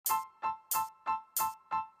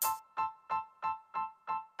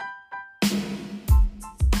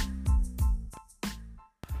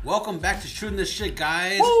Welcome back to Shooting This Shit,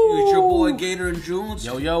 guys. It's your boy Gator and Junes.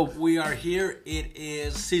 Yo. We are here. It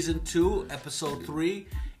is season 2, episode 3.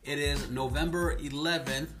 It is November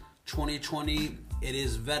 11th, 2020. It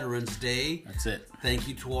is Veterans Day. That's it. Thank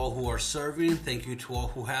you to all who are serving. Thank you to all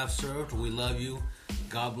who have served. We love you.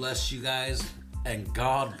 God bless you guys. And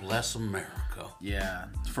God bless America. Yeah,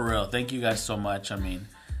 for real. Thank you guys so much. I mean,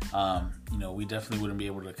 we definitely wouldn't be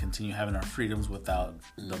able to continue having our freedoms without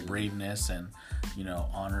the braveness and,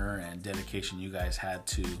 honor and dedication you guys had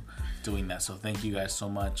to doing that. So thank you guys so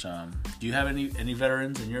much. Do you have any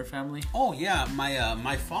veterans in your family? Oh, yeah.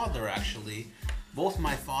 My father, actually, both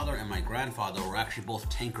my father and my grandfather were actually both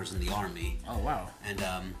tankers in the Army. Oh, wow. And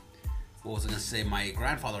what was I going to say? My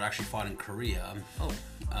grandfather actually fought in Korea.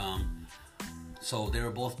 So they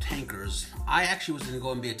were both tankers. I actually was going to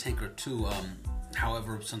go and be a tanker, too.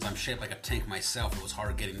 However, since I'm shaped like a tank myself, it was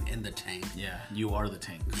hard getting in the tank. Yeah, you are the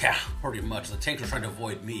tank. Yeah, pretty much. The tanks were trying to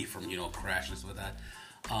avoid me from, crashing with that.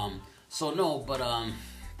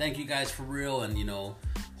 Thank you guys for real, and,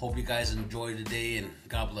 hope you guys enjoy the day, and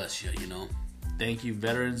God bless you, Thank you,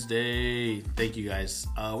 Veterans Day. Thank you, guys.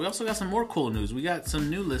 We also got some more cool news. We got some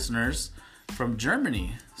new listeners from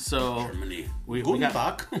Germany. So Germany. We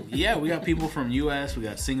got yeah, we got people from U.S., we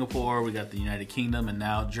got Singapore, we got the United Kingdom, and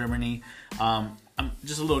now Germany. I'm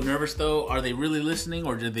just a little nervous though. Are they really listening,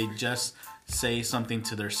 or did they just say something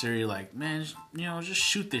to their Siri like, "Man, just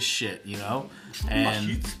shoot this shit,"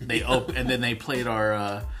 And and then they played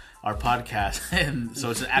our podcast, and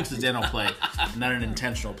so it's an accidental play, not an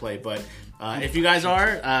intentional play. But if you guys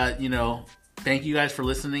are, thank you guys for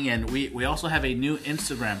listening, and we also have a new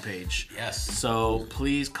Instagram page. Yes. So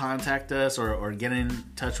please contact us or get in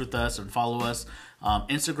touch with us and follow us. Our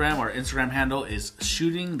Instagram handle is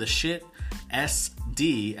Shooting the Shit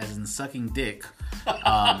SD, as in sucking dick.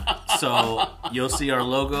 So you'll see our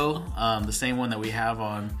logo, the same one that we have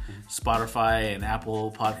on Spotify and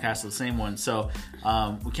Apple Podcasts, the same one. So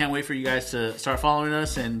we can't wait for you guys to start following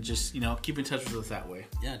us and just keep in touch with us that way.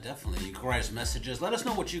 Yeah, definitely. You can write us messages. Let us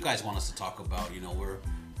know what you guys want us to talk about. We're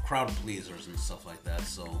crowd pleasers and stuff like that.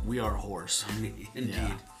 So we are horse. Indeed.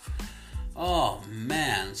 Yeah. Oh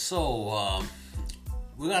man. So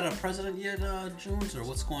we got a president yet, Junes, or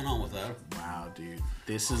what's going on with that? Wow, dude.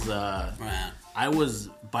 This is man. I was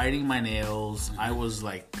biting my nails. Mm-hmm. I was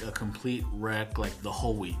like a complete wreck like the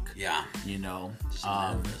whole week. Yeah. Just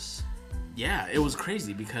nervous. Yeah, it was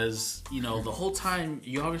crazy because, the whole time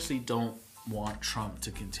you obviously don't want Trump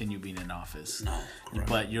to continue being in office. No. Correct.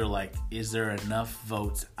 But you're like, is there enough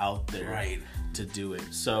votes out there to do it?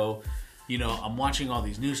 So, I'm watching all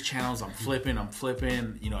these news channels. I'm flipping.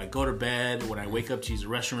 I go to bed. When I wake up to use the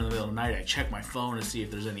restroom in the middle of the night, I check my phone to see if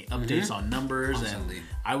there's any updates on numbers. Constantly. And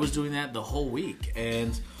I was doing that the whole week.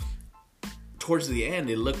 And towards the end,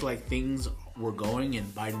 it looked like things were going in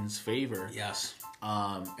Biden's favor. Yes.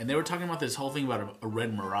 And they were talking about this whole thing about a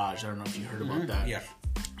red mirage. I don't know if you heard about that. Yeah.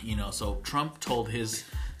 So Trump told his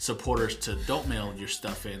supporters to don't mail your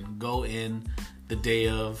stuff in. Go in the day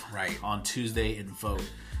of, on Tuesday, and vote.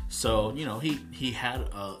 So, he had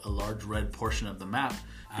a large red portion of the map.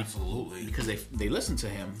 Absolutely. Because they listened to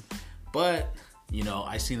him. But,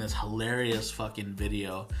 I seen this hilarious fucking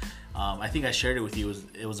video. I think I shared it with you.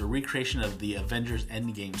 It was a recreation of the Avengers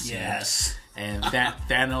Endgame scene. Yes. And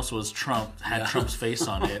Thanos was Trump, had Trump's face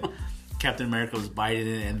on it. Captain America was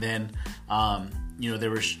Biden. And then,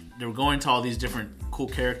 they were going to all these different cool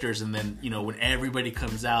characters, and then when everybody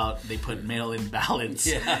comes out, they put mail-in ballots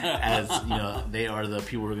as they are the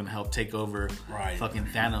people who are going to help take over fucking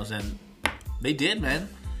Thanos, and they did, man.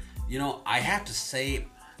 I have to say,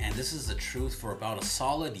 and this is the truth, for about a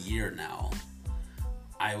solid year now,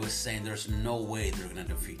 I was saying there's no way they're going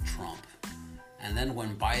to defeat Trump. And then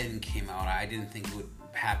when Biden came out, I didn't think it would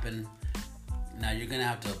happen. Now you're going to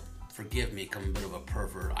have to forgive me, I'm a bit of a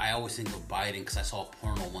pervert. I always think of Biden because I saw a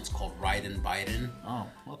porno once called Riding Biden. Oh,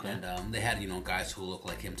 okay. And they had, guys who look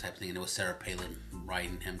like him type thing, and it was Sarah Palin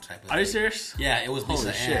riding him type of thing. Are you serious? Yeah, it was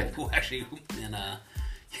Lisa Holy Ann, who actually,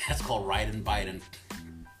 it's called Riding Biden.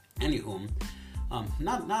 Anywho,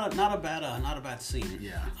 not a bad scene.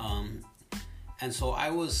 Yeah. And so I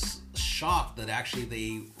was shocked that actually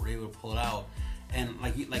they were able to pull it out. And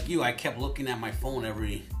like you, I kept looking at my phone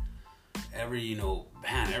every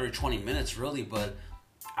 20 minutes really, but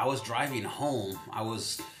I was driving home. I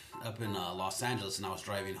was up in Los Angeles, and I was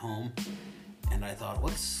driving home, and I thought,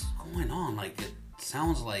 what's going on? Like, it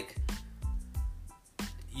sounds like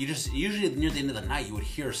usually near the end of the night you would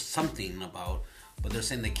hear something about, but they're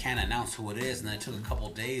saying they can't announce who it is, and then it took a couple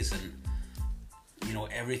days, and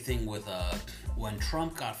everything with when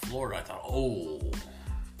Trump got Florida, I thought, oh,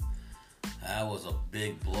 that was a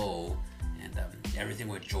big blow. And everything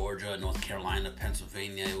with Georgia, North Carolina,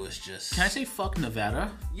 Pennsylvania, it was just... Can I say fuck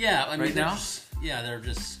Nevada? Yeah, I mean, right now? They're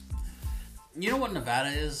just... You know what Nevada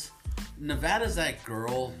is? Nevada's that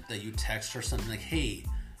girl that you text her something like, hey,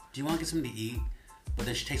 do you want to get something to eat? But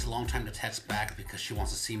then she takes a long time to text back because she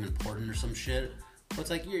wants to seem important or some shit. But it's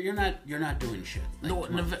like, you're not doing shit. Like, No,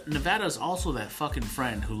 Nevada's also that fucking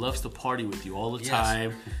friend who loves to party with you all the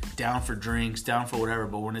time, down for drinks, down for whatever.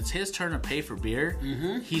 But when it's his turn to pay for beer,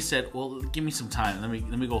 he said, "Well, give me some time. Let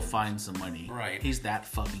me go find some money." Right. He's that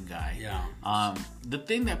fucking guy. Yeah. The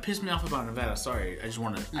thing that pissed me off about Nevada, sorry, I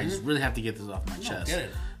just really have to get this off my chest. Get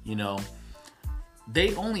it. You know,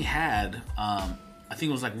 they only had, I think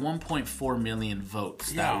it was like 1.4 million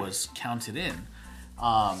votes that was counted in.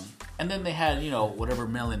 And then they had, you know, whatever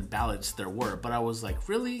mail-in ballots there were. But I was like,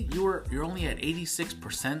 really? You're only at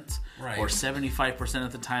 86% or 75%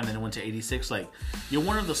 at the time, then it went to 86. Like, you're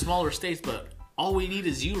one of the smaller states, but all we need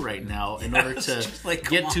is you right now in order to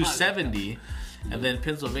get to 70. And then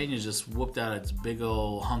Pennsylvania just whooped out its big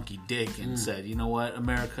old hunky dick and said, you know what,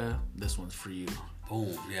 America, this one's for you.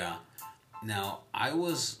 Boom, yeah. Now,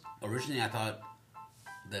 originally I thought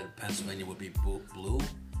that Pennsylvania would be blue.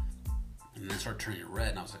 And then it started turning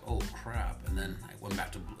red, and I was like, "Oh crap!" And then it went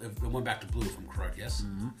back to blue, if I'm correct. Yes.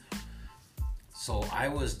 Mm-hmm. So I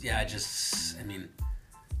was, and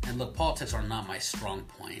look, politics are not my strong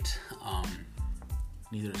point.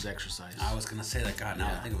 Neither is exercise. I was gonna say that. God, now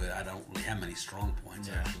I think of it, I don't really have many strong points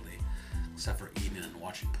actually, except for eating and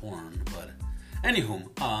watching porn. But anywho,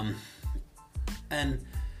 and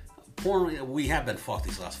porn, we have been fucked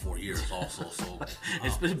these last 4 years also. So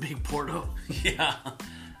it's been a big porno. Yeah.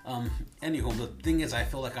 Anywho, the thing is, I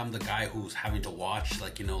feel like I'm the guy who's having to watch,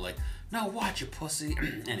 no, watch you pussy.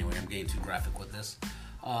 Anyway, I'm getting too graphic with this.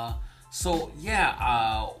 When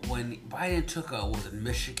Biden took, was it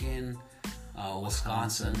Michigan,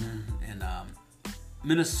 Wisconsin, and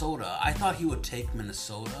Minnesota, I thought he would take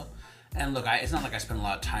Minnesota. And look, it's not like I spend a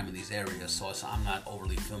lot of time in these areas, so I'm not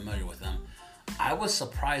overly familiar with them. I was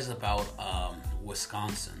surprised about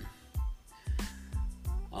Wisconsin.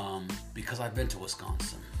 Because I've been to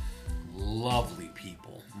Wisconsin. Lovely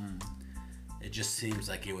people. It just seems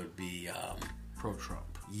like it would be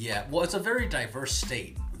pro-Trump. Yeah, well, it's a very diverse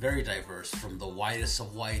state. Very diverse, from the whitest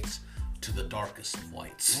of whites to the darkest of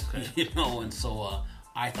whites. Okay. And so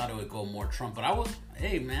I thought it would go more Trump. But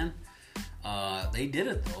hey, man, they did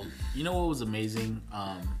it, though. You know what was amazing?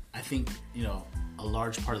 I think, a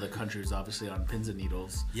large part of the country is obviously on pins and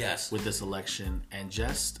needles. Yes. With this election, and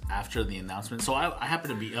just after the announcement, so I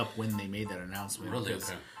happened to be up when they made that announcement. Really? Because,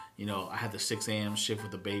 okay. I had the 6 a.m. shift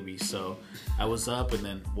with the baby, so I was up, and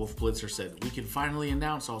then Wolf Blitzer said, we can finally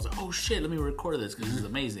announce. So I was like, oh shit, let me record this because this is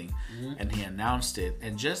amazing. And he announced it,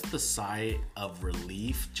 and just the sigh of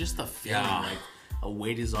relief, just the feeling like a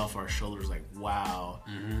weight is off our shoulders, like, wow,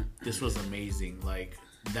 this was amazing. Like,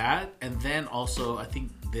 that, and then also I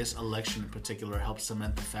think this election in particular helped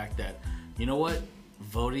cement the fact that, you know what,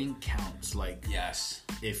 voting counts. Like, yes,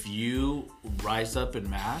 if you rise up in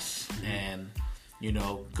mass and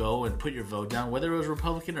go and put your vote down, whether it was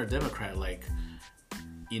Republican or Democrat, like,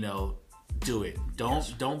 do it.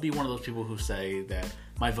 Don't be one of those people who say that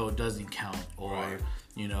my vote doesn't count, or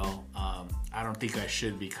I don't think I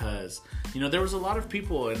should, because there was a lot of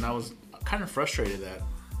people, and I was kind of frustrated that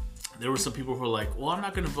there were some people who were like, well, I'm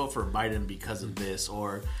not going to vote for Biden because of this,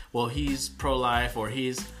 or, well, he's pro-life, or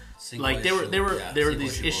he's like, there were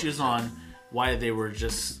these issues on why they were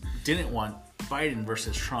just didn't want Biden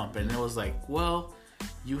versus Trump. And it was like, well,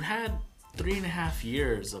 you had 3.5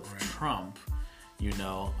 years of Trump, you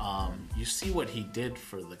see what he did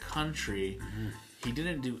for the country. He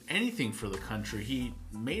didn't do anything for the country. He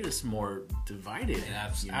made us more divided.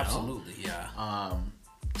 Absolutely, yeah.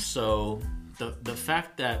 So the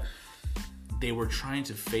fact that they were trying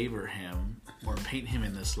to favor him or paint him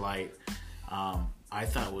in this light, I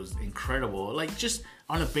thought was incredible. Like, just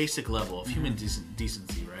on a basic level of human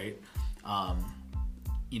decency, right?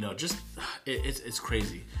 It's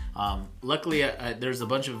crazy. Luckily, there's a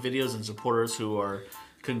bunch of videos and supporters who are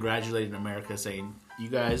congratulating America, saying, you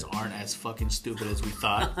guys aren't as fucking stupid as we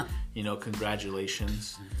thought.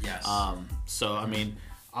 Congratulations. Yes. So, I mean,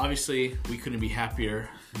 obviously, we couldn't be happier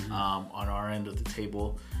on our end of the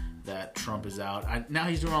table that Trump is out. Now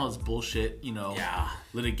he's doing all this bullshit,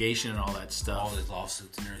 litigation and all that stuff. All these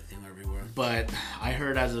lawsuits and everything everywhere. But I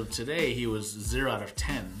heard as of today, he was 0 out of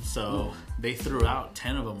 10. So they threw out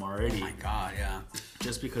 10 of them already. Oh my God, yeah.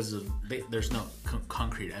 Just because there's no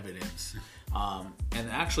concrete evidence. And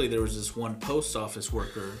actually, there was this one post office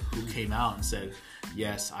worker who came out and said,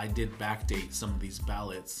 yes, I did backdate some of these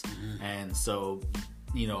ballots. And so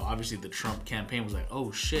obviously the Trump campaign was like,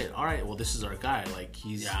 oh shit, all right, well this is our guy, like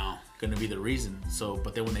he's gonna be the reason. So,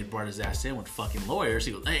 but then when they brought his ass in with fucking lawyers,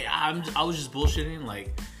 he goes, hey, I was just bullshitting,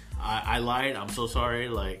 like I lied, I'm so sorry,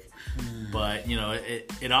 like, but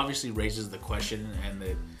it obviously raises the question and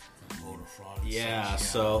the voter fraud. Yeah,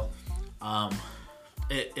 so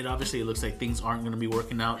it obviously looks like things aren't going to be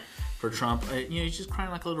working out for Trump. He's just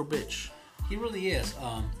crying like a little bitch. He really is.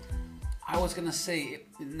 I was gonna say,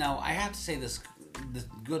 now I have to say this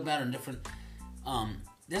good, bad, or indifferent.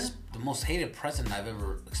 This is the most hated president I've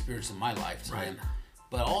ever experienced in my lifetime. Right.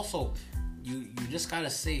 But also, you just gotta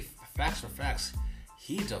say facts are facts.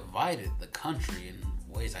 He divided the country in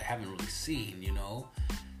ways I haven't really seen,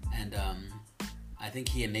 and I think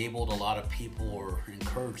he enabled a lot of people or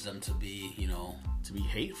encouraged them to be, to be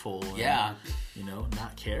hateful. Yeah. And,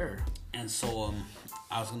 not care. And so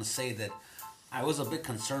I was going to say that I was a bit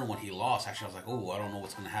concerned when he lost. Actually, I was like, oh, I don't know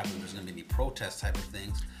what's going to happen. There's going to be any protest type of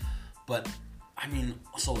things. But, I mean,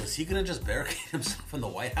 so is he going to just barricade himself in the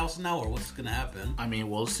White House now, or what's going to happen? I mean,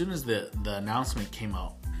 well, as soon as the announcement came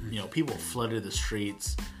out, people flooded the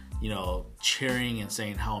streets, cheering and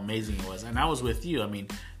saying how amazing it was. And I was with you. I mean,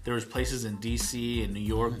 there was places in D.C. and New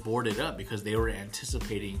York boarded up because they were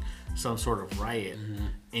anticipating some sort of riot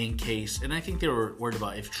in case. And I think they were worried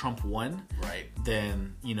about if Trump won, right?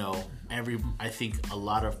 Then I think a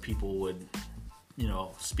lot of people would,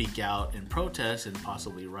 speak out and protest and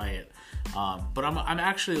possibly riot. But I'm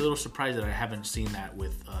actually a little surprised that I haven't seen that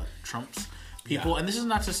with Trump's people. Yeah. And this is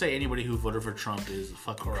not to say anybody who voted for Trump is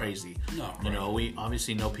fucking crazy. No, we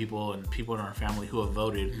obviously know people and people in our family who have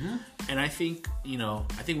voted. And I think,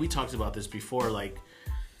 we talked about this before, like,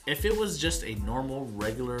 if it was just a normal,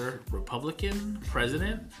 regular Republican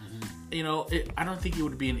president, I don't think it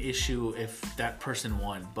would be an issue if that person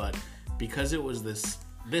won. But because it was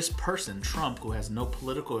this person, Trump, who has no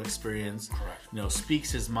political experience,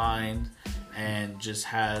 speaks his mind and just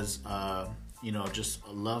has, just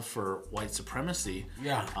a love for white supremacy.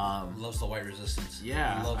 Yeah. Loves the white resistance.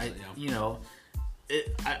 Yeah. Loves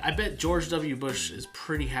it. I bet George W. Bush is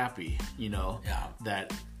pretty happy,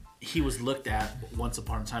 that he was looked at once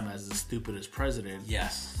upon a time as the stupidest president.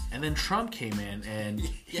 Yes. And then Trump came in, and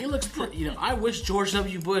he looks pretty. I wish George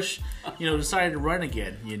W. Bush, decided to run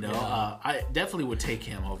again. I definitely would take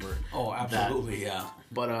him over. Oh, absolutely, that. Yeah.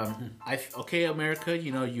 But okay, America,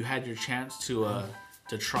 you had your chance to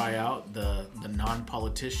try out the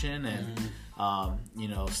non-politician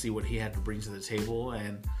and see what he had to bring to the table,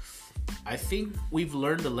 and I think we've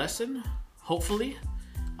learned a lesson. Hopefully,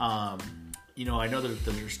 I know that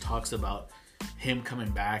there's talks about him coming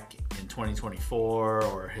back in 2024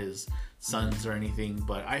 or his sons or anything,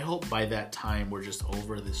 but I hope by that time we're just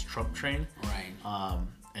over this Trump train, right?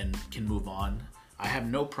 And can move on. I have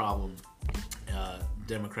no problem,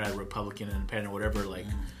 Democrat, Republican, Independent, whatever, like,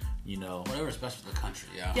 whatever's best for the country.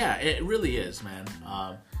 Yeah. Yeah, it really is, man.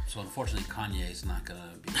 So unfortunately, Kanye is not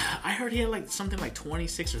gonna be. I heard he had something like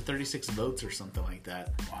 26 or 36 votes or something like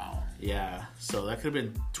that. Wow. Yeah. So that could have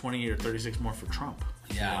been 20 or 36 more for Trump.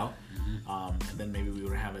 Yeah. And then maybe we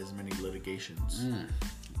wouldn't have as many litigations.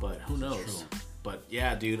 But who knows? True. But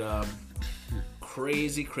yeah, dude.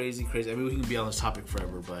 Crazy. I mean, we can be on this topic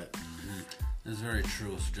forever, but it's very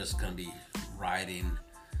true. It's just gonna be riding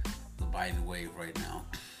the Biden wave right now,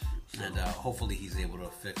 and hopefully he's able to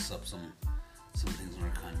fix up some things in our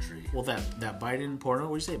country. Well, that Biden porno,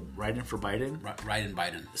 what do you say? Riding for Biden? Riding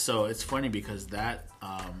Biden. So it's funny because that,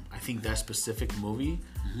 I think that specific movie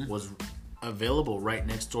was available right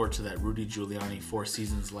next door to that Rudy Giuliani Four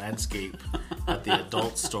Seasons landscape at the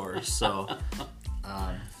adult store. So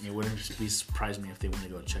it wouldn't just be surprised me if they want to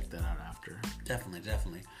go check that out after.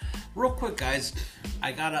 Definitely. Real quick, guys,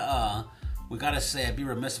 we gotta say, I'd be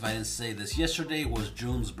remiss if I didn't say this. Yesterday was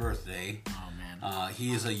June's birthday. Oh man.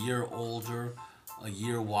 He is a year older, a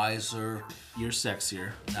year wiser. You're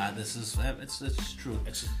sexier. It's true.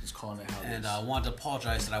 It's calling it how it is. And I wanted to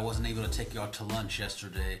apologize that I wasn't able to take you out to lunch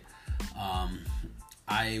yesterday.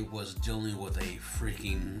 I was dealing with a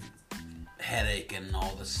freaking headache and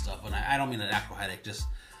all this stuff. And I don't mean an actual headache, just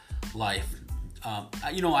life.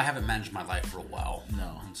 I haven't managed my life for a while.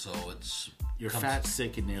 No. And so you're fat,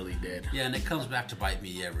 sick, and nearly dead. Yeah, and it comes back to bite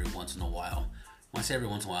me every once in a while. When I say every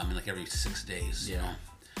once in a while, I mean like every 6 days. Yeah.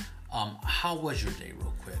 How was your day,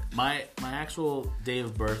 real quick? My actual day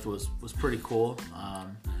of birth was pretty cool.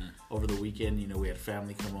 Over the weekend, we had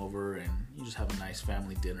family come over, and you just have a nice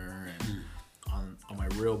family dinner. And on my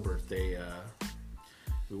real birthday,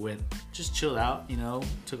 we went, just chilled out,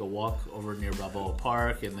 took a walk over near Balboa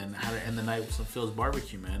Park, and then had to end the night with some Phil's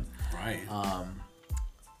barbecue, man. Right.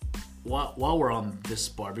 While we're on this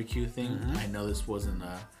barbecue thing, I know this wasn't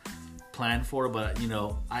plan for. But you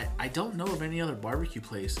know, I don't know of any other barbecue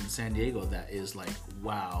place in San Diego that is like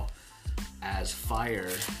wow, as fire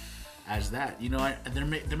as that. You know, there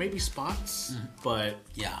may be spots, but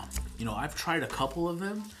Yeah. you know, I've tried a couple of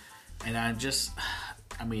them, and I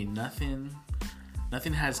mean, nothing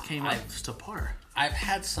has came up to par. I've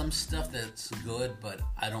had some stuff that's good, but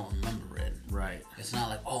I don't remember it. Right. It's not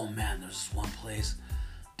like, oh man, there's this one place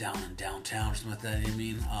down in downtown or something like that. You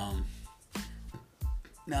know what I mean?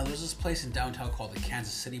 Now there's this place in downtown called the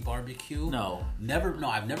Kansas City Barbecue. No.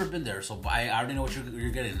 I've never been there, so I already know what you're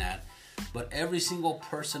getting at. But every single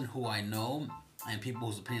person who I know and people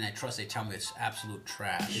whose opinion I trust, they tell me it's absolute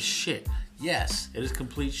trash. It's shit. Yes. It is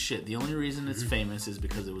complete shit. The only reason it's famous is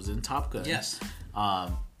because it was in Top Gun. Yes.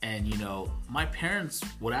 And, you know, my parents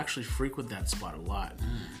would actually frequent that spot a lot.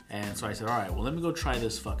 And so I said, all right, well, let me go try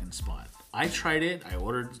this fucking spot. I tried it. I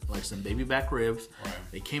ordered, like, some baby back ribs. Right.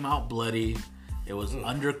 They came out bloody. It was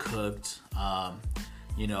undercooked.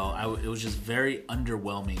 You know, it was just very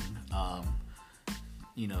underwhelming.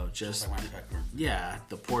 You know, just... Like my pecker. Yeah,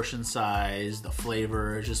 the portion size, the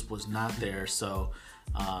flavor, just was not there. So,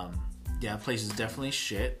 yeah, the place is definitely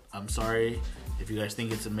shit. I'm sorry if you guys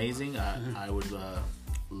think it's amazing. I would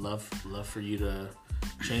love for you to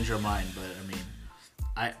change your mind. But I mean,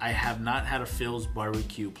 I have not had a Phil's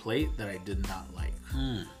barbecue plate that I did not like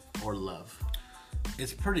or love.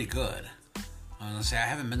 It's pretty good. I was gonna say I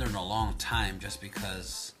haven't been there in a long time, just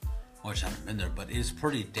because. Well, I just haven't been there, but it's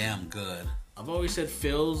pretty damn good. I've always said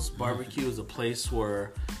Phil's barbecue is a place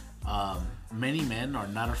where many men are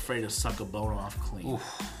not afraid to suck a bone off clean.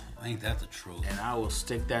 Oof, ain't that the truth? And I will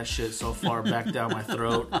stick that shit so far back down my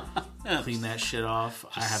throat, clean that shit off.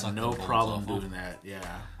 I have suck no the bones problem off, doing that.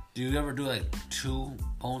 Yeah. Do you ever do like 2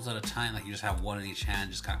 bones at a time? Like you just have one in each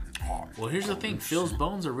hand, just kind of. Well, here's the thing. Phil's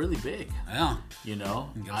bones are really big. Yeah. You know,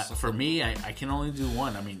 gotta suck for them. me, I can only do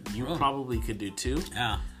one. I mean, you probably could do 2.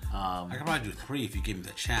 Yeah. I could probably do 3 if you gave me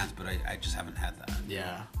the chance, but I just haven't had that.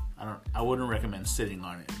 Yeah. I wouldn't recommend sitting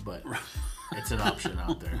on it, but it's an option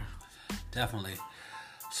out there. Definitely.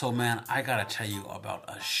 So, man, I gotta tell you about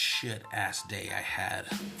a shit ass day I had.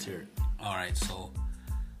 Let's hear it. All right, so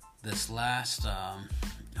this last,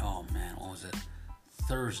 oh man, what was it?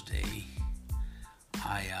 Thursday,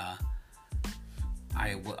 I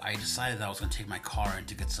decided that I was gonna take my car in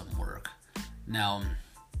to get some work. Now,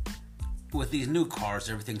 with these new cars,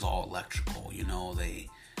 everything's all electrical, you know.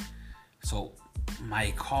 So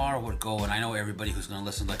my car would go, and I know everybody who's gonna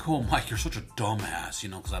listen, like, oh, Mike, you're such a dumbass, you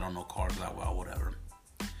know, because I don't know cars that well, whatever.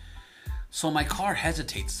 So my car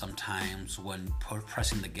hesitates sometimes when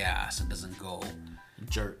pressing the gas. It doesn't go.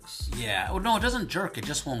 Jerks. Yeah. Oh, no, it doesn't jerk. It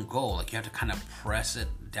just won't go. Like, you have to kind of press it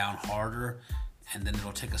down harder, and then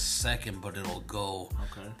it'll take a second, but it'll go.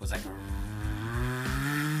 Okay. But it's like,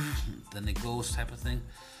 then it goes type of thing.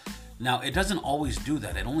 Now, it doesn't always do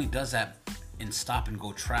that. It only does that in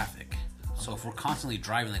stop-and-go traffic. So if we're constantly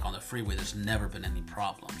driving, like, on the freeway, there's never been any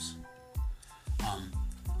problems.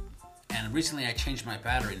 And recently I changed my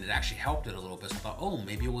battery, and it actually helped it a little bit. So I thought, oh,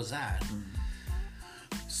 maybe it was that.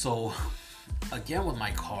 So, again with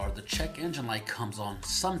my car, the check engine light comes on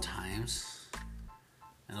sometimes,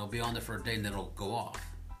 and it'll be on there for a day, and then it'll go off.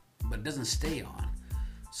 But it doesn't stay on.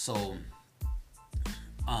 So,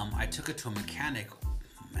 I took it to a mechanic,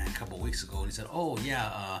 man, a couple weeks ago, and he said, oh,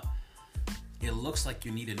 yeah, it looks like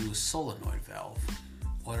you need a new solenoid valve,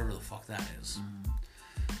 whatever the fuck that is.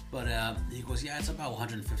 But he goes, yeah, it's about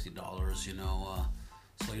 $150, you know.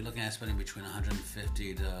 So you're looking at spending between $150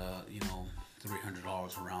 to, you know,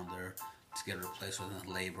 $300 around there to get it replaced with the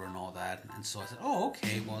labor and all that. And so I said, oh,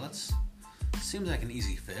 okay, well, that's seems like an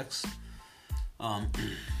easy fix.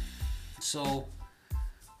 So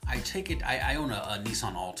I take it. I own a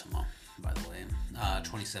Nissan Altima, by the way,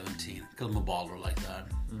 2017, because I'm a baller like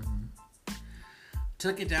that.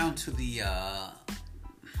 Took it down to the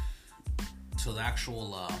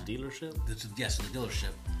actual Dealership? Yes, the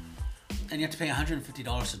dealership, and you have to pay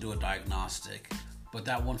 $150 to do a diagnostic, but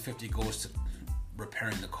that $150 goes to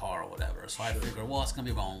repairing the car or whatever. So I figured, well, it's gonna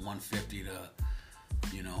be about $150 to,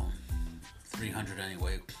 you know, $300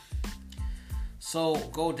 anyway. So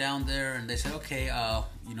go down there, and they said, okay,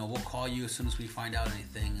 you know, we'll call you as soon as we find out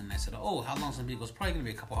anything. And I said, oh, how long is it gonna be? He goes, probably gonna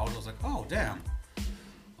be a couple hours. I was like, oh, damn.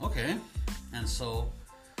 Okay. And so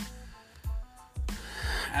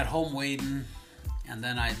at home waiting, and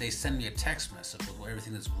then they send me a text message with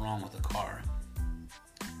everything that's wrong with the car.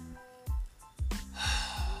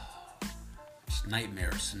 Just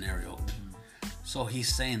nightmare scenario. So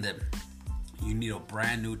he's saying that you need a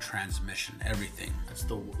brand new transmission, everything. That's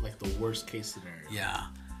the worst case scenario. Yeah,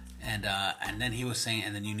 and then he was saying,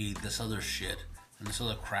 and then you need this other shit and this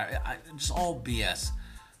other crap. Just all BS.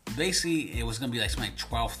 basically it was gonna be like something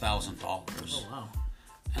like $12,000. Oh wow!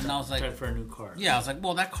 And I was like, for a new car. yeah, I was like,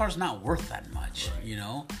 well, that car's not worth that much, Right. you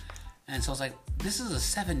know. And so I was like, this is a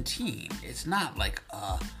 17. It's not like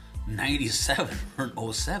a 97 or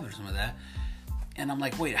an 07 or something like that. And I'm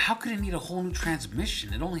like, wait, how could it need a whole new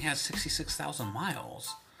transmission? It only has 66,000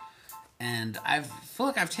 miles. And I feel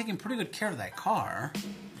like I've taken pretty good care of that car.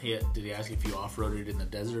 Did he ask if you off-roaded in the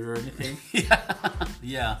desert or anything?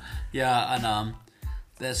 Yeah.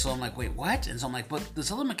 And so I'm like, wait, what? And so I'm like, but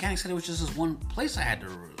this other mechanic said it was just this one place I had to,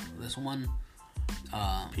 this one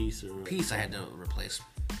piece I had to replace.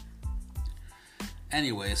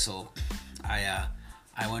 Anyway, so I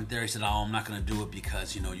went there. He said, oh, I'm not going to do it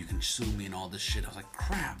because, you know, you can sue me and all this shit. I was like,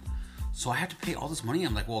 crap. So I have to pay all this money?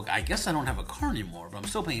 I'm like, well, I guess I don't have a car anymore, but I'm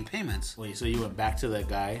still paying payments. Wait, so you went back to that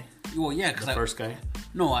guy? Well, yeah. Cause the first guy?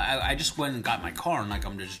 No, I just went and got my car and, like,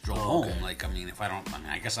 I'm just drove home. Okay. Like, I mean,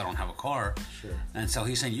 I guess I don't have a car. Sure. And so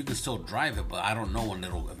he's saying you can still drive it, but I don't know when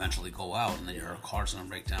it'll eventually go out and then your car's going to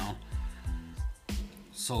break down.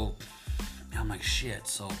 So I'm like, shit.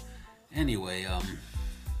 So anyway,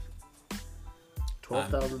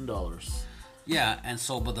 $12,000. yeah, and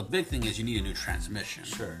so, but the big thing is you need a new transmission.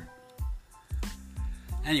 Sure.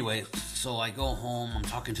 Anyway, so I go home, I'm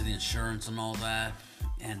talking to the insurance and all that,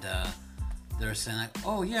 and they're saying like,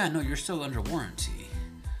 oh yeah, no, you're still under warranty.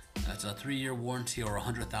 That's a 3-year warranty or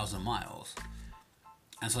 100,000 miles.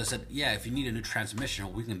 And so I said, yeah, if you need a new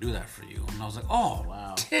transmission, we can do that for you. And I was like, oh,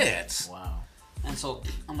 wow. Tits. Wow. And so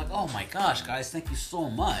I'm like, oh my gosh, guys, thank you so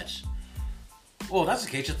much. Well, that's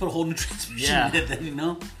the case, just put a whole new transmission in it then, you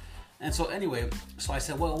know? And so anyway, so I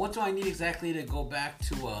said, well, what do I need exactly to go back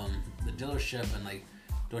to the dealership and like,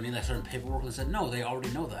 do I need like certain paperwork? And they said, no, they already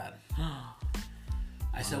know that.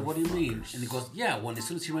 I said, what do you mean? And he goes, yeah, as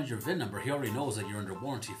soon as he runs your VIN number, he already knows that you're under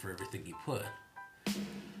warranty for everything he put.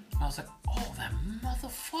 I was like, oh, that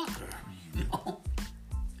motherfucker, you know?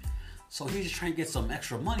 So he's just trying to get some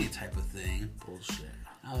extra money type of thing. Bullshit.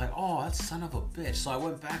 I was like, oh, that son of a bitch. So I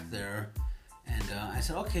went back there and I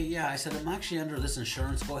said, okay, yeah. I said, I'm actually under this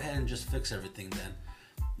insurance. Go ahead and just fix everything then.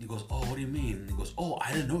 He goes, oh, what do you mean? And he goes, oh,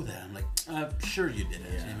 I didn't know that. I'm like, sure you didn't.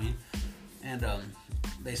 Yeah. You know what I mean? And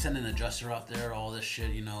they sent an adjuster out there, all this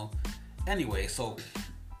shit, you know. Anyway, so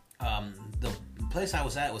the place I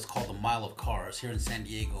was at was called the Mile of Cars here in San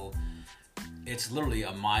Diego. It's literally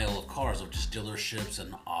a mile of cars of just dealerships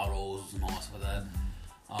and autos and all that stuff like that.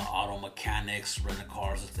 Auto mechanics, rental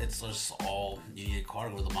cars. It's just all, you need a car,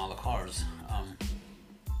 go to the Mile of Cars.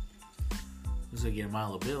 This is get a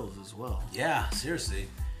mile of bills as well. Yeah, seriously.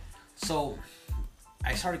 So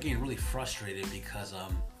I started getting really frustrated because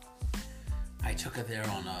I took it there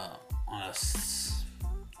on a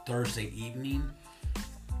Thursday evening.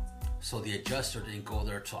 So the adjuster didn't go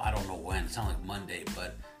there till I don't know when. It sounded like Monday,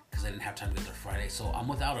 but because I didn't have time to get there Friday. So I'm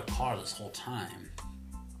without a car this whole time.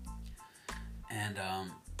 And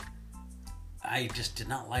I just did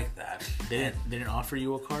not like that. They didn't offer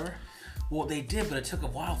you a car? Well, they did, but it took a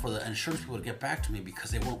while for the insurance people to get back to me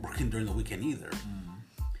because they weren't working during the weekend either.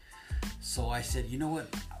 So I said, you know what?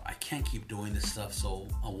 I can't keep doing this stuff. So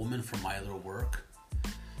a woman from my other work,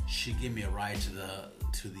 she gave me a ride to the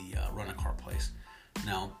rent-a-car place.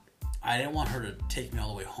 Now, I didn't want her to take me all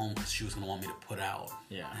the way home because she was going to want me to put out.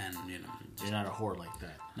 Yeah. And, you know. You're not a whore like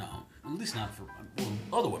that. No. At least not for... Well,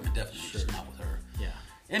 other women, definitely. Sure. Just not with her. Yeah.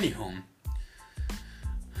 Anywho,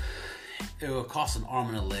 it would cost an arm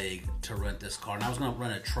and a leg to rent this car. And I was going to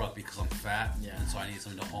rent a truck because I'm fat. Yeah. And so I need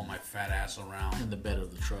something to haul my fat ass around. In the bed of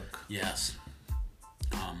the truck. Yes.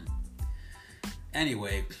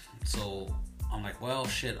 Anyway, so I'm like, well,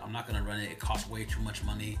 shit, I'm not going to rent it. It costs way too much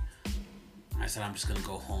money. I said, I'm just going to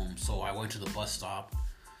go home. So I went to the bus stop,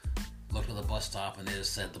 looked at the bus stop, and they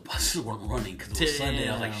just said the buses weren't running because it was Sunday.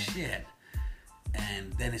 I was like, shit.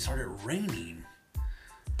 And then it started raining.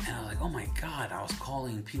 And I was like, oh my God. I was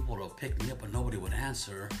calling people to pick me up, but nobody would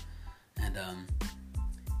answer. And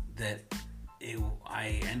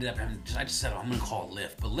I ended up having, I just said, I'm going to call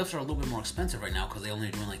Lyft. But Lyfts are a little bit more expensive right now because they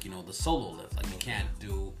only doing like, you know, the solo Lyft. Like you can't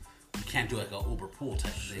do like a Uber pool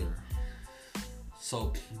type of thing.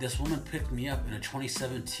 So this woman picked me up in a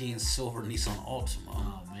 2017 silver Nissan Altima.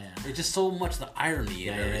 Oh man. It's just so much the irony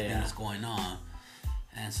of everything that's going on.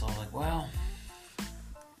 And so I was like, well,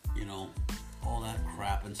 you know, all that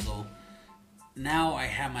crap. And so now I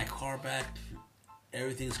have my car back.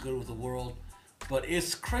 Everything's good with the world. But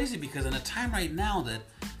it's crazy because in a time right now that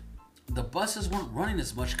the buses weren't running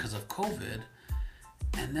as much because of COVID.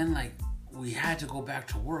 And then like we had to go back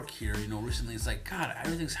to work here, you know, recently. It's like, God,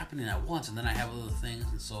 everything's happening at once. And then I have other things.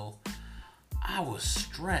 And so I was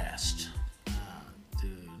stressed.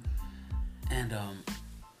 Dude. And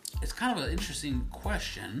it's kind of an interesting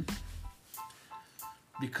question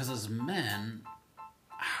because as men,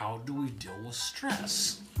 how do we deal with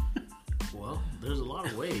stress? Well, there's a lot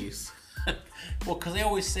of ways. Well, because they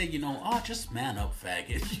always say, just man up,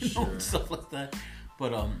 faggot, Sure. stuff like that.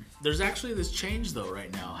 But there's actually this change though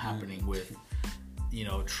right now happening with,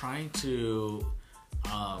 trying to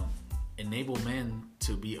enable men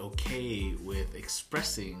to be okay with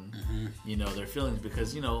expressing, their feelings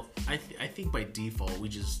because I think by default we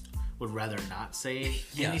just would rather not say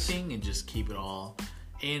anything and just keep it all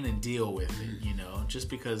in and deal with it, just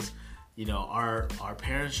because. Our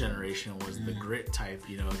parents' generation was the grit type,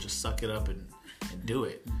 just suck it up and do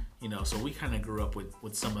it. So we kind of grew up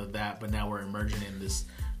with some of that, but now we're emerging in this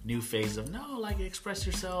new phase of no, like express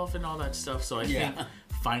yourself and all that stuff. So I think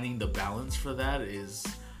finding the balance for that is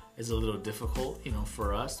a little difficult,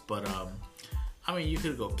 for us. But you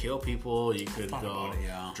could go kill people, you could go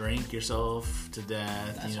drink yourself to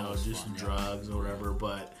death, do some drugs or whatever,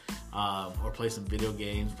 but or play some video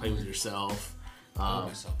games, play with yourself.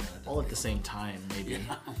 All at the same time, maybe.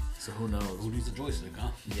 Yeah. So who knows? Who needs a joystick, huh?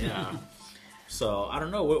 Yeah. So I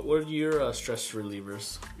don't know. What are your stress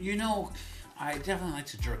relievers? I definitely like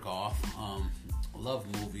to jerk off. Love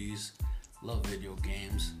movies, love video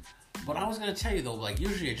games. But I was gonna tell you though, like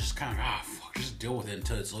usually I just kind of just deal with it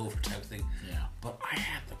until it's over type thing. Yeah. But I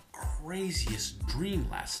had the craziest dream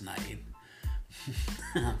last night.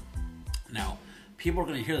 Now. People are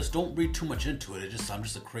going to hear this. Don't read too much into it. I'm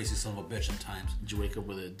just a crazy son of a bitch at times. Did you wake up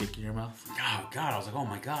with a dick in your mouth? Oh, God. I was like, oh,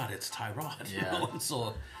 my God, it's Tyrod. Yeah. And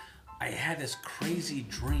so I had this crazy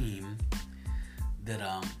dream that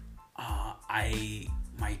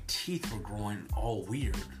my teeth were growing all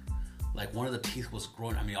weird. Like, one of the teeth was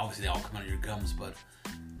growing. I mean, obviously, they all come out of your gums, but,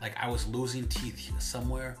 like, I was losing teeth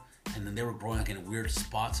somewhere, and then they were growing, like, in weird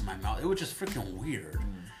spots in my mouth. It was just freaking weird.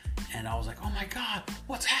 And I was like, oh my God,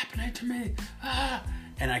 what's happening to me? Ah!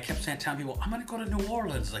 And I kept telling people, I'm going to go to New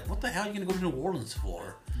Orleans. Like, what the hell are you going to go to New Orleans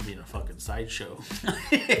for? Being a fucking sideshow.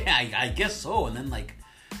 I guess so. And then, like,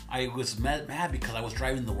 I was mad because I was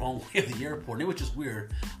driving the wrong way to the airport. And it was just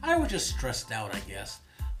weird. I was just stressed out, I guess.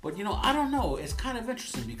 But, I don't know. It's kind of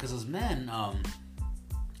interesting because as men,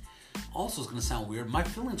 also it's going to sound weird. My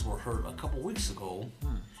feelings were hurt a couple weeks ago.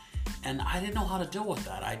 And I didn't know how to deal with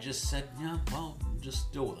that. I just said,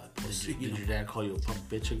 just deal with that. Did your dad call you a punk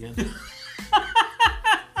bitch again?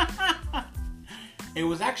 It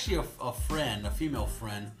was actually a friend, a female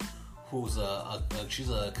friend, who's she's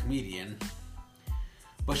a comedian.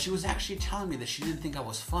 But she was actually telling me that she didn't think I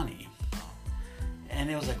was funny. And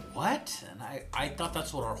it was like, what? And I thought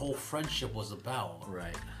that's what our whole friendship was about.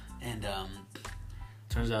 Right. And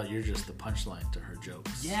turns out you're just the punchline to her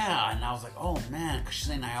jokes. Yeah, and I was like, oh man, because she's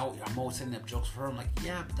saying I'm always setting up jokes for her. I'm like,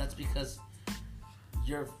 yeah, but that's because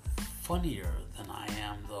you're funnier than I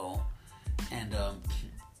am, though. And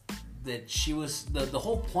that she was, the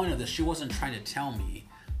whole point of this, she wasn't trying to tell me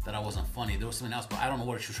that I wasn't funny. There was something else, but I don't know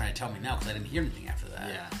what she was trying to tell me now because I didn't hear anything after that.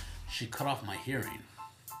 Yeah. She cut off my hearing.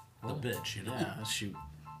 The bitch, Yeah, she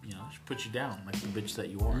put you down like the bitch that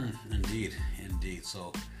you are. Indeed.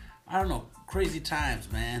 So, I don't know. Crazy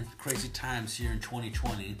times, man. Crazy times here in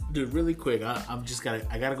 2020. Dude, really quick,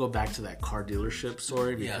 I gotta go back to that car dealership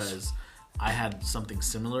story because I had something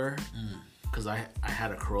similar. Because I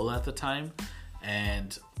had a Corolla at the time,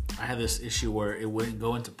 and I had this issue where it wouldn't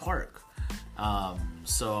go into park.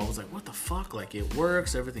 So I was like, what the fuck? Like, it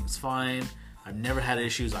works, everything's fine. I've never had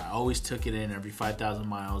issues. I always took it in every 5,000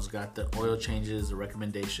 miles, got the oil changes, the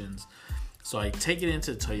recommendations. So I take it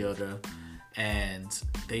into Toyota, and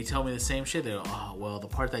they tell me the same shit. They go, oh, well, the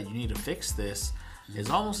part that you need to fix this is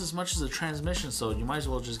almost as much as a transmission, so you might as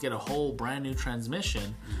well just get a whole brand new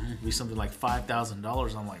transmission. It'd be something like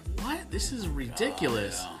 $5,000. I'm like, what? This is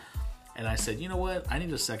ridiculous. God, yeah. And I said, you know what? I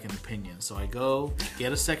need a second opinion. So I go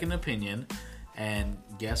get a second opinion, and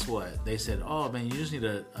guess what? They said, oh, man, you just need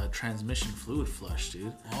a transmission fluid flush,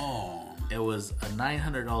 dude. Oh. It was a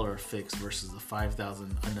 $900 fix versus the $5,000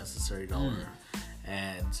 unnecessary dollar.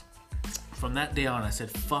 And from that day on, I said,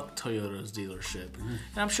 fuck Toyota's dealership.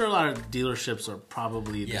 And I'm sure a lot of dealerships are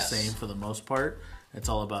probably the same for the most part. It's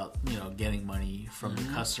all about, getting money from the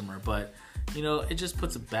customer. But, it just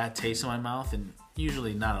puts a bad taste in my mouth, and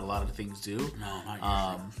usually not a lot of things do. No,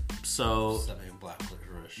 not usually. So, black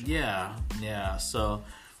licorice. Yeah. So,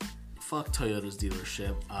 fuck Toyota's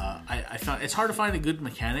dealership. I found it's hard to find a good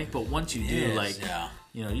mechanic, but once you do,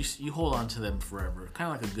 you hold on to them forever.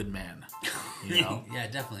 Kind of like a good man. Yeah,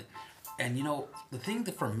 definitely. And the thing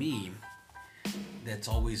that for me that's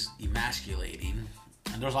always emasculating,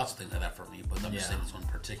 and there's lots of things like that for me, but I'm just saying this one in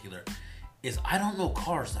particular, is I don't know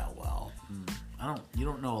cars that well. You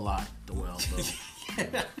don't know a lot well, though.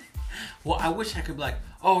 Well, I wish I could be like,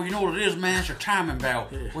 oh, you know what it is, man? It's your timing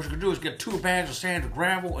belt. What you can do is get 2 bags of sand and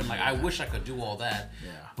gravel, and like I wish I could do all that.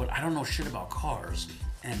 Yeah. But I don't know shit about cars,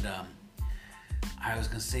 and I was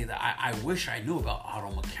gonna say that I wish I knew about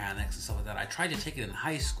auto mechanics and stuff like that. I tried to take it in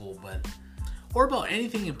high school, but. Or about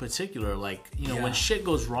anything in particular, like, you know, when shit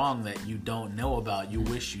goes wrong that you don't know about, you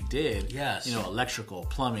wish you did. Yes. You know, electrical,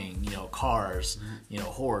 plumbing, you know, cars, you know,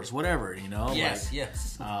 whores, whatever, you know? Yes, like,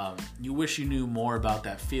 yes. You wish you knew more about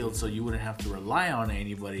that field so you wouldn't have to rely on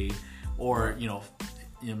anybody or, you know,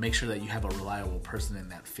 make sure that you have a reliable person in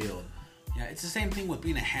that field. Yeah, it's the same thing with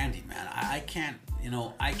being a handyman. I can't,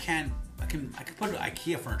 I can put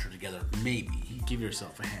IKEA furniture together, maybe. Give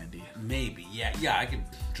yourself a handy. Maybe, yeah, I could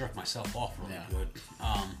jerk myself off really good.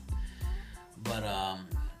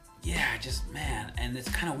 Man, and it's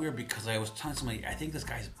kind of weird because I was telling somebody, I think this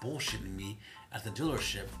guy's bullshitting me at the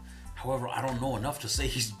dealership. However, I don't know enough to say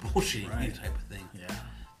he's bullshitting me type of thing. Yeah.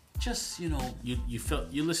 Just, You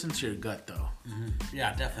listen to your gut, though. Mm-hmm.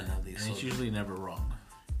 Yeah, definitely. And it's usually never wrong.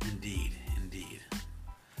 Indeed.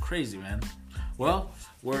 Crazy, man. Well,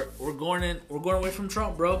 we're going away from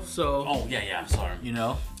Trump, bro. So. Oh yeah. I'm sorry.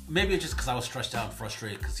 Maybe it's just because I was stressed out and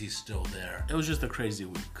frustrated because he's still there. It was just a crazy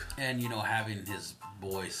week. And having his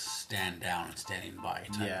boys stand down and standing by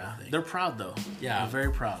type of thing. They're proud though. Yeah, they're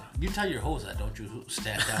very proud. You tell your hoes that, don't you?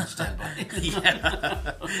 Stand down, stand by.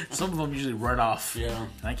 Yeah. Some of them usually run off. Yeah.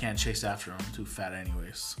 And I can't chase after them. I'm too fat,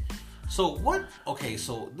 anyways. So what? Okay,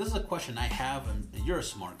 so this is a question I have, and you're a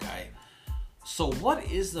smart guy. So what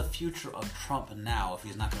is the future of Trump now if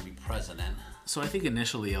he's not going to be president? So I think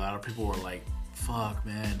initially a lot of people were like, fuck,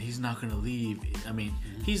 man, he's not going to leave. I mean,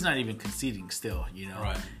 he's not even conceding still,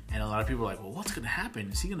 Right. And a lot of people are like, well, what's going to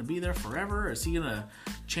happen? Is he going to be there forever? Is he going to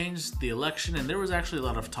change the election? And there was actually a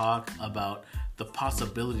lot of talk about the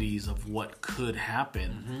possibilities of what could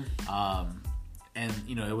happen. And,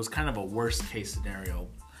 it was kind of a worst case scenario.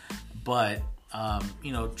 But,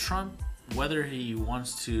 Trump, whether he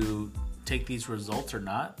wants to take these results or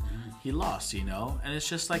not, he lost, and it's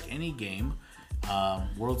just like any game,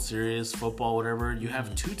 World Series, football, whatever, you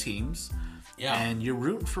have 2 teams, and you're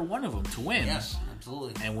rooting for one of them to win. Yes,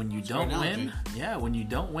 absolutely. And when you don't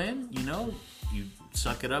win, you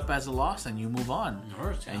suck it up as a loss and you move on. It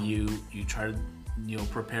hurts, and you try to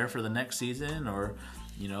prepare for the next season or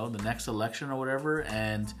the next election or whatever.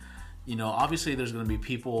 And obviously there's going to be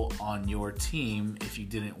people on your team if you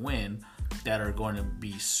didn't win that are going to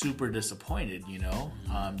be super disappointed. You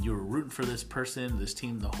were rooting for this person, this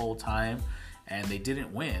team the whole time, and they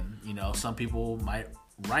didn't win. Some people might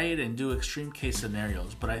riot and do extreme case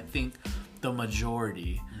scenarios, but I think the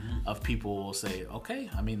majority of people will say, okay,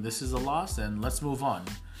 I mean, this is a loss and let's move on.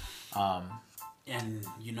 And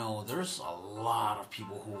there's a lot of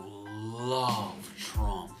people who love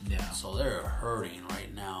Trump. Yeah. So they're hurting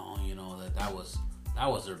right now. That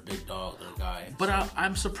was their big dog, their guy. But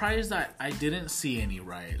I'm surprised that I didn't see any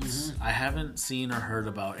riots. I haven't seen or heard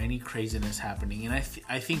about any craziness happening. And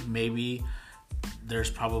I think maybe there's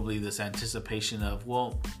probably this anticipation of,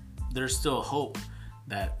 well, there's still hope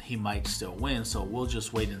that he might still win. So we'll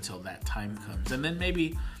just wait until that time comes. And then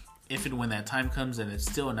maybe if and when that time comes and it's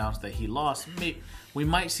still announced that he lost, we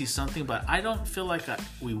might see something. But I don't feel like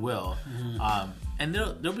we will. And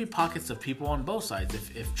there'll be pockets of people on both sides.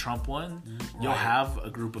 If Trump won, you'll have a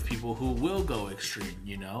group of people who will go extreme,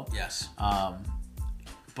 Yes.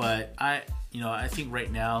 But I think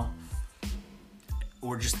right now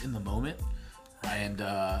we're just in the moment, and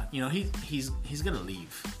he's gonna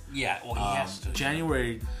leave. Yeah, well, he has to.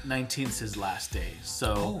 January 19th is his last day.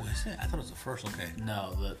 So. Oh, is it? I thought it was the first. Okay.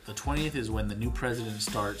 No, the 20th is when the new president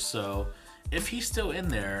starts. So if he's still in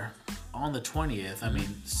there on the 20th, I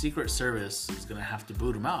mean, Secret Service is going to have to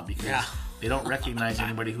boot him out because they don't recognize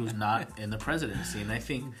anybody who's not in the presidency. And I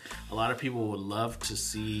think a lot of people would love to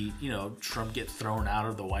see, Trump get thrown out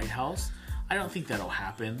of the White House. I don't think that'll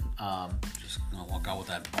happen. Just gonna walk out with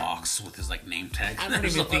that box with his name tag. I don't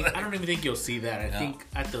even think you'll see that. I think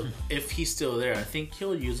if he's still there, I think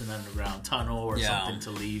he'll use an underground tunnel or something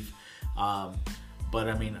to leave. But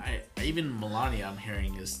I mean, even Melania, I'm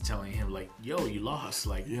hearing, is telling him like, "Yo, you lost."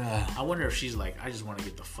 Like, I wonder if she's like, "I just want to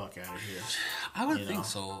get the fuck out of here." I would think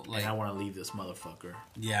so. Like, and I want to leave this motherfucker.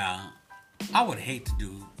 Yeah, I would hate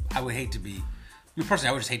to be. Personally,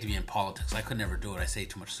 I would just hate to be in politics. I could never do it. I say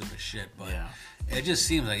too much stupid shit. But it just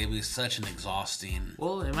seems like it'd be such an exhausting.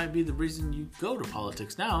 Well, it might be the reason you go to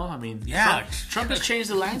politics now. I mean, Trump has changed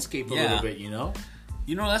the landscape a little bit.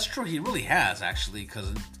 That's true. He really has, actually.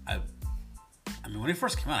 Because I mean, when he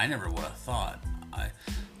first came out, I never would have thought.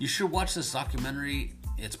 You should watch this documentary.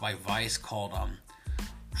 It's by Vice called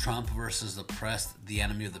Trump versus the press, the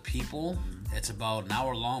enemy of the people. It's about an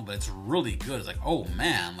hour long, but it's really good. It's like, oh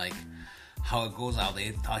man, like how it goes out.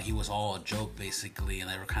 They thought he was all a joke basically, and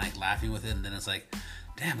they were kind of laughing with it. And then it's like,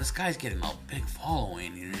 damn, this guy's getting a big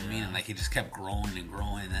following. You know what I mean? And like he just kept growing and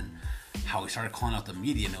growing. And then how he started calling out the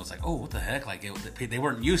media, and it was like, oh, what the heck? Like they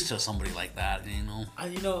weren't used to somebody like that, you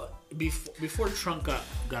know. Before Trump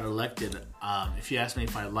got elected, if you asked me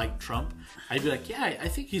if I liked Trump, I'd be like, yeah, I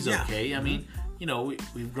think he's okay. I mean, you know,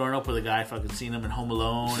 we've grown up with a guy. Fucking seen him in Home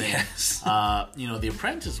Alone, Yes. and you know, The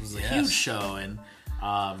Apprentice was a huge show, and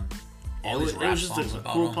it was just a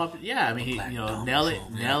cool pop. Yeah, I mean, he, you know,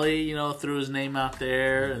 Nelly, you know, threw his name out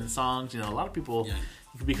there and songs. You know, a lot of people. Yeah.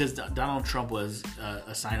 Because Donald Trump was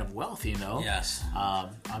a sign of wealth, you know. Yes.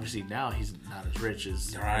 Obviously now he's not as rich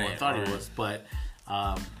as everyone thought he was, but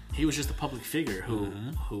he was just a public figure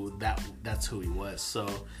who that's who he was. So,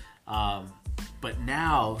 but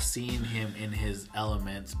now seeing him in his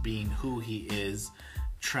elements, being who he is,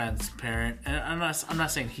 transparent, and I'm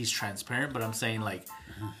not saying he's transparent, but I'm saying like.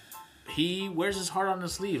 He wears his heart on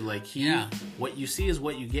his sleeve. Like what you see is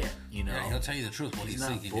what you get. You know, he'll tell you the truth. What he's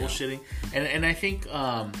thinking, bullshitting. Yeah. And I think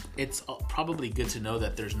it's probably good to know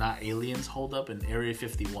that there's not aliens holed up in Area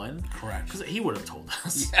 51. Correct. Because he would have told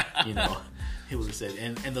us. Yeah. You know, he would have said,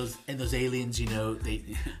 and those aliens, you know, they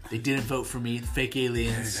didn't vote for me. Fake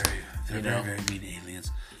aliens. They're very mean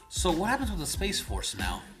aliens. So what happens with the Space Force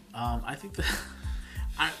now? I think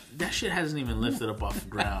that shit hasn't even lifted up off the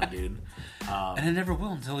ground, dude. And it never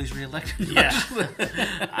will until he's reelected. Yeah.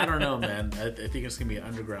 I don't know, man. I think it's going to be an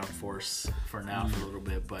underground force for now for a little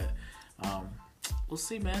bit. But we'll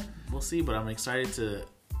see, man. We'll see. But I'm excited to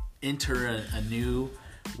enter a new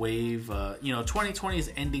wave. 2020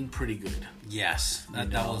 is ending pretty good. Yes.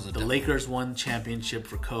 That was the Lakers won championship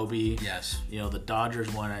for Kobe. Yes. You know, the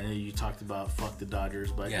Dodgers won. I know you talked about fuck the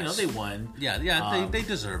Dodgers, but, you know, they won. Yeah, they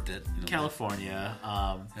deserved it. You know, California.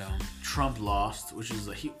 Trump lost, which is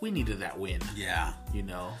we needed that win. Yeah. You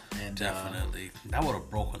know, and definitely. That would have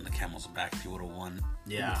broken the camel's back if he would have won.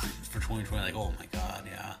 Yeah. For 2020, like, oh my God,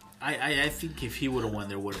 yeah. I think if he would have won,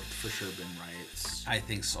 there would have for sure been riots. I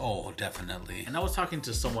think so. Oh, definitely. And I was talking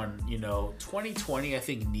to someone, 2020 I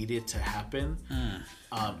think needed to happen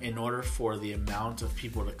in order for the amount of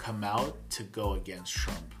people to come out to go against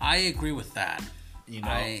Trump. I agree with that.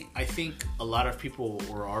 I think a lot of people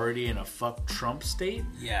were already in a fuck Trump state.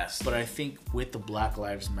 Yes. But I think with the Black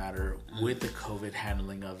Lives Matter, with the COVID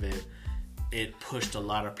handling of it, it pushed a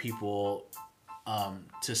lot of people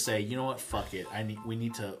to say, you know what, fuck it. We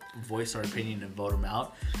need to voice our opinion and vote him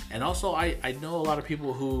out. And also, I know a lot of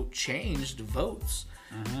people who changed votes,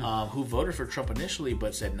 who voted for Trump initially,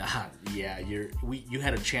 but said, nah, yeah, you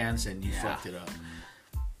had a chance and you fucked it up.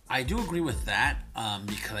 I do agree with that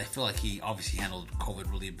because I feel like he obviously handled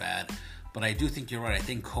COVID really bad. But I do think you're right. I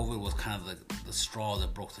think COVID was kind of the straw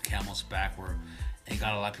that broke the camel's back, where it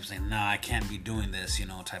got a lot of people saying, "Nah, I can't be doing this,"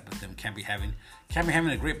 type of thing. Can't be having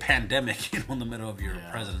a great pandemic, in the middle of your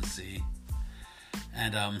presidency.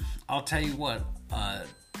 And I'll tell you what,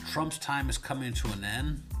 Trump's time is coming to an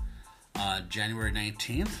end, January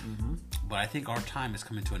 19th. But I think our time is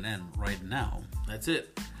coming to an end right now. That's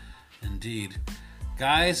it. Indeed.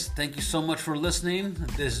 Guys, thank you so much for listening.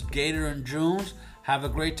 This is Gator and Jones. Have a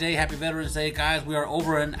great day. Happy Veterans Day, guys. We are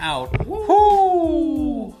over and out. Woo-hoo!